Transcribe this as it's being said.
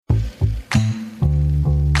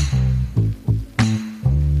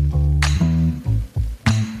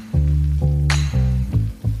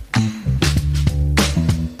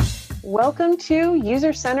Welcome to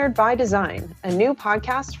User-Centered by Design, a new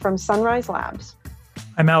podcast from Sunrise Labs.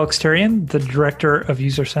 I'm Alex Turian, the Director of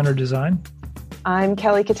User-Centered Design. I'm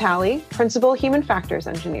Kelly Catali, Principal Human Factors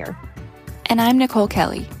Engineer. And I'm Nicole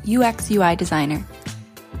Kelly, UX/UI Designer.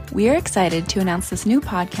 We are excited to announce this new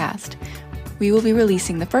podcast. We will be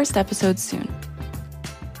releasing the first episode soon.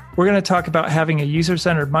 We're going to talk about having a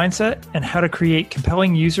user-centered mindset and how to create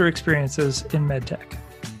compelling user experiences in medtech.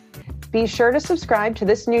 Be sure to subscribe to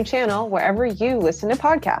this new channel wherever you listen to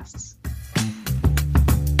podcasts.